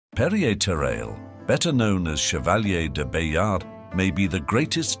Perrier Terrail, better known as Chevalier de Bayard, may be the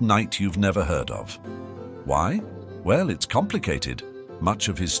greatest knight you've never heard of. Why? Well, it's complicated. Much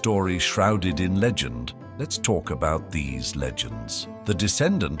of his story shrouded in legend. Let's talk about these legends. The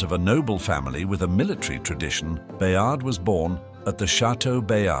descendant of a noble family with a military tradition, Bayard was born at the Château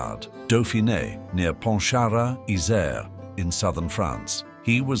Bayard, Dauphiné, near Pontcharra, Isère, in southern France.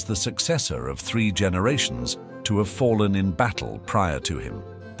 He was the successor of 3 generations to have fallen in battle prior to him.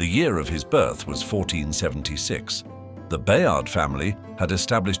 The year of his birth was 1476. The Bayard family had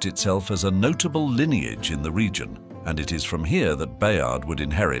established itself as a notable lineage in the region, and it is from here that Bayard would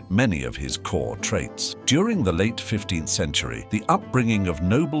inherit many of his core traits. During the late 15th century, the upbringing of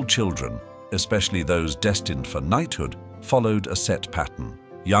noble children, especially those destined for knighthood, followed a set pattern.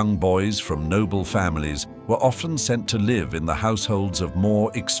 Young boys from noble families were often sent to live in the households of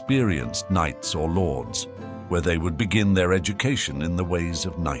more experienced knights or lords, where they would begin their education in the ways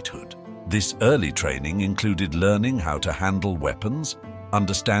of knighthood. This early training included learning how to handle weapons,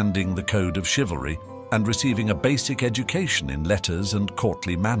 understanding the code of chivalry, and receiving a basic education in letters and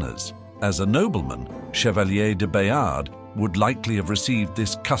courtly manners. As a nobleman, Chevalier de Bayard would likely have received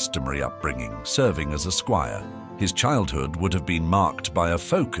this customary upbringing, serving as a squire. His childhood would have been marked by a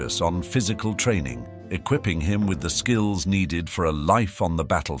focus on physical training, equipping him with the skills needed for a life on the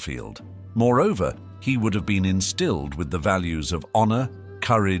battlefield. Moreover, he would have been instilled with the values of honor,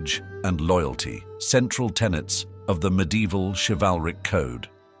 courage, and loyalty, central tenets of the medieval chivalric code.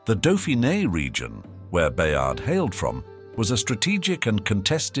 The Dauphiné region, where Bayard hailed from, was a strategic and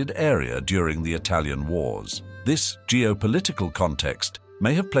contested area during the Italian wars. This geopolitical context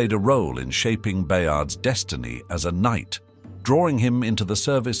may have played a role in shaping Bayard's destiny as a knight, drawing him into the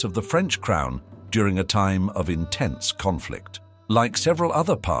service of the French crown during a time of intense conflict. Like several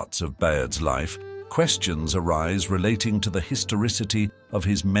other parts of Bayard's life, questions arise relating to the historicity of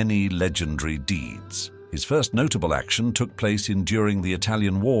his many legendary deeds. His first notable action took place during the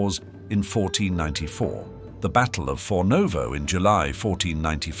Italian wars in 1494. The Battle of Fornovo in July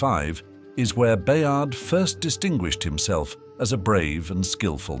 1495 is where Bayard first distinguished himself as a brave and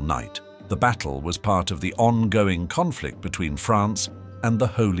skillful knight. The battle was part of the ongoing conflict between France and the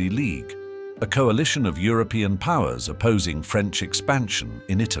Holy League, a coalition of European powers opposing French expansion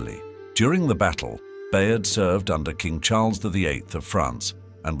in Italy. During the battle, Bayard served under King Charles VIII of France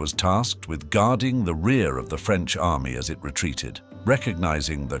and was tasked with guarding the rear of the French army as it retreated.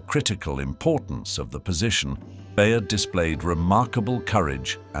 Recognizing the critical importance of the position, Bayard displayed remarkable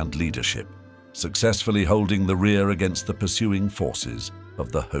courage and leadership, successfully holding the rear against the pursuing forces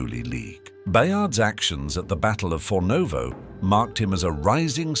of the Holy League. Bayard's actions at the Battle of Fornovo marked him as a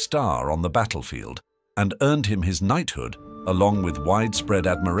rising star on the battlefield and earned him his knighthood along with widespread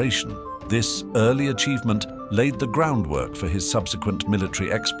admiration. This early achievement laid the groundwork for his subsequent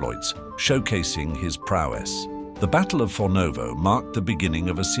military exploits, showcasing his prowess. The Battle of Fornovo marked the beginning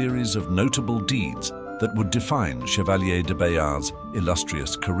of a series of notable deeds that would define Chevalier de Bayard's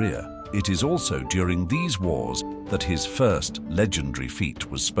illustrious career. It is also during these wars that his first legendary feat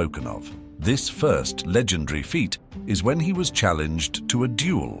was spoken of. This first legendary feat is when he was challenged to a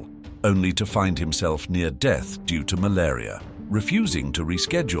duel, only to find himself near death due to malaria. Refusing to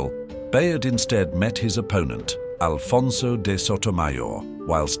reschedule, Bayard instead met his opponent, Alfonso de Sotomayor,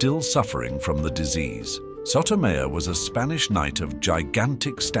 while still suffering from the disease. Sotomayor was a Spanish knight of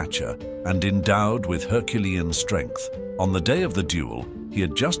gigantic stature and endowed with Herculean strength. On the day of the duel, he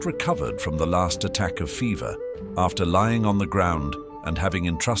had just recovered from the last attack of fever. After lying on the ground and having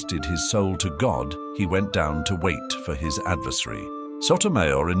entrusted his soul to God, he went down to wait for his adversary.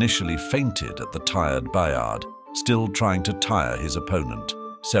 Sotomayor initially fainted at the tired Bayard, still trying to tire his opponent.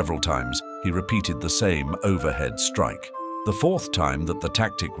 Several times, he repeated the same overhead strike. The fourth time that the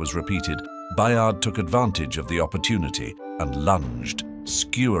tactic was repeated, Bayard took advantage of the opportunity and lunged,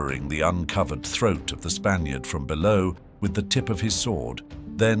 skewering the uncovered throat of the Spaniard from below with the tip of his sword,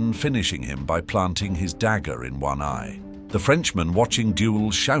 then finishing him by planting his dagger in one eye. The Frenchmen watching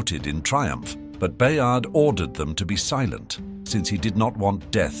duels shouted in triumph, but Bayard ordered them to be silent, since he did not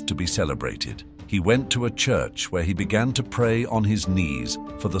want death to be celebrated. He went to a church where he began to pray on his knees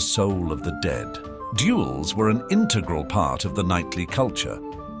for the soul of the dead. Duels were an integral part of the knightly culture,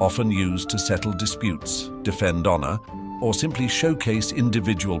 often used to settle disputes, defend honor, or simply showcase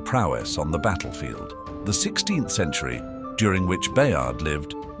individual prowess on the battlefield. The 16th century, during which Bayard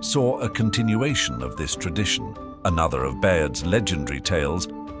lived, saw a continuation of this tradition. Another of Bayard's legendary tales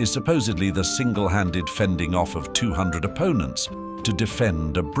is supposedly the single-handed fending off of 200 opponents to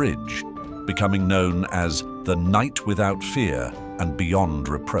defend a bridge, becoming known as the Knight Without Fear and Beyond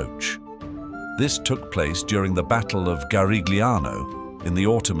Reproach. This took place during the Battle of Garigliano, in the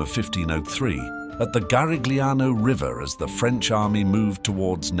autumn of 1503, at the Garigliano River as the French army moved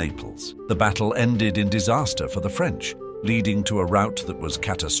towards Naples. The battle ended in disaster for the French, leading to a rout that was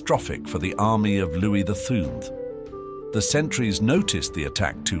catastrophic for the army of Louis XIII. The sentries noticed the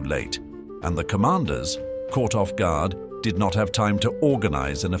attack too late, and the commanders, caught off guard, did not have time to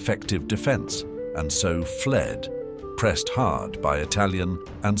organize an effective defense, and so fled, pressed hard by Italian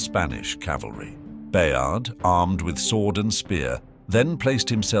and Spanish cavalry. Bayard, armed with sword and spear, then placed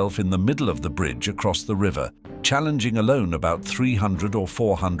himself in the middle of the bridge across the river, challenging alone about 300 or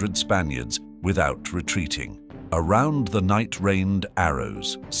 400 Spaniards without retreating. Around the knight rained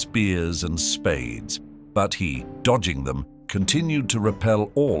arrows, spears and spades, but he, dodging them, continued to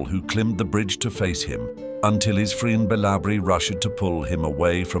repel all who climbed the bridge to face him, until his friend Belabri rushed to pull him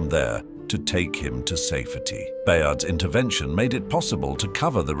away from there to take him to safety. Bayard's intervention made it possible to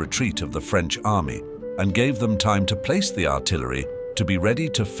cover the retreat of the French army and gave them time to place the artillery to be ready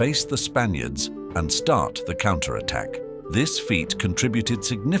to face the Spaniards and start the counterattack. This feat contributed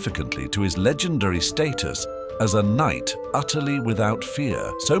significantly to his legendary status as a knight utterly without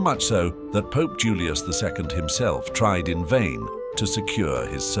fear, so much so that Pope Julius II himself tried in vain to secure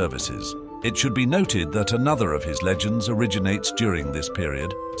his services. It should be noted that another of his legends originates during this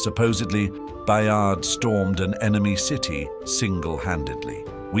period. Supposedly, Bayard stormed an enemy city single-handedly.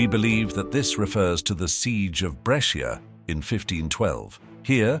 We believe that this refers to the siege of Brescia in 1512.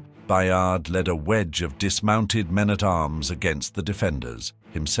 Here, Bayard led a wedge of dismounted men-at-arms against the defenders,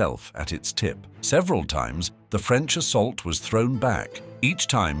 himself at its tip. Several times, the French assault was thrown back. Each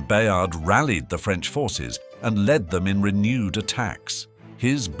time, Bayard rallied the French forces and led them in renewed attacks.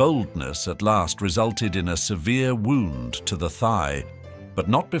 His boldness at last resulted in a severe wound to the thigh, but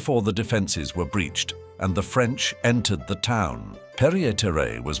not before the defenses were breached and the French entered the town. Perrier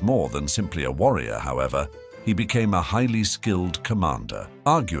Terrail was more than simply a warrior, however. He became a highly skilled commander.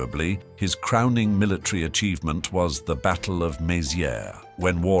 Arguably, his crowning military achievement was the Battle of Mézières.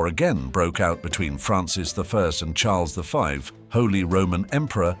 When war again broke out between Francis I and Charles V, Holy Roman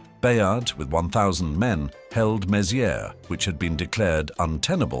Emperor, Bayard, with 1,000 men, held Mézières, which had been declared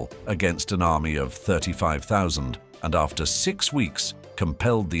untenable against an army of 35,000, and after 6 weeks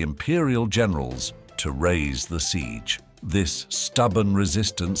compelled the imperial generals to raise the siege. This stubborn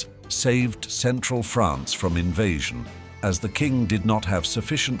resistance saved central France from invasion, as the king did not have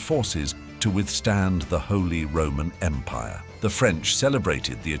sufficient forces to withstand the Holy Roman Empire. The French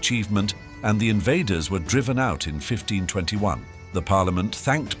celebrated the achievement, and the invaders were driven out in 1521. The Parliament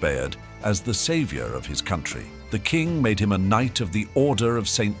thanked Bayard as the savior of his country. The king made him a Knight of the Order of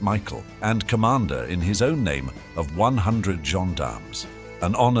St. Michael and commander in his own name of 100 gendarmes,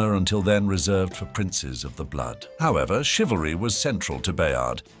 an honor until then reserved for princes of the blood. However, chivalry was central to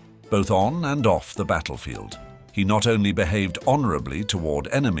Bayard, both on and off the battlefield. He not only behaved honorably toward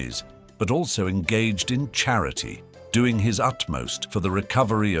enemies, but also engaged in charity, doing his utmost for the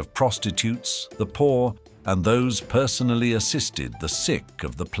recovery of prostitutes, the poor, and those personally assisted the sick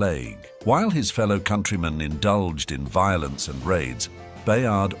of the plague. While his fellow countrymen indulged in violence and raids,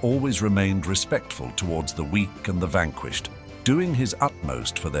 Bayard always remained respectful towards the weak and the vanquished, doing his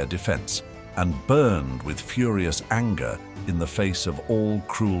utmost for their defense, and burned with furious anger in the face of all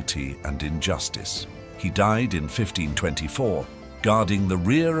cruelty and injustice. He died in 1524, guarding the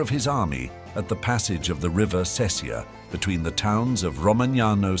rear of his army at the passage of the river Sesia between the towns of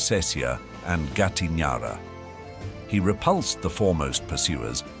Romagnano Sesia and Gattignara. He repulsed the foremost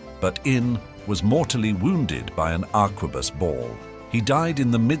pursuers, but was mortally wounded by an arquebus ball. He died in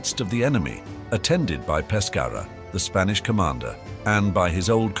the midst of the enemy, attended by Pescara, the Spanish commander, and by his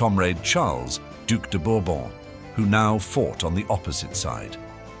old comrade Charles, Duc de Bourbon, who now fought on the opposite side.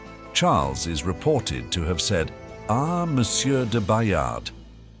 Charles is reported to have said, "Ah, Monsieur de Bayard,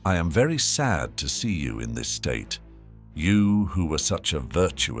 I am very sad to see you in this state, you who were such a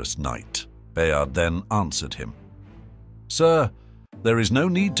virtuous knight." Bayard then answered him, "Sir, there is no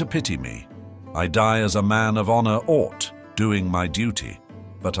need to pity me. I die as a man of honor ought, doing my duty.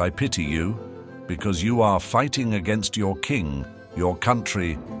 But I pity you, because you are fighting against your king, your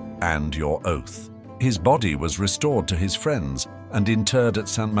country, and your oath." His body was restored to his friends and interred at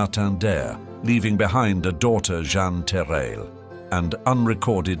Saint-Martin-d'Air, leaving behind a daughter, Jeanne Terrail, and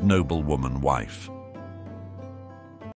unrecorded noblewoman wife.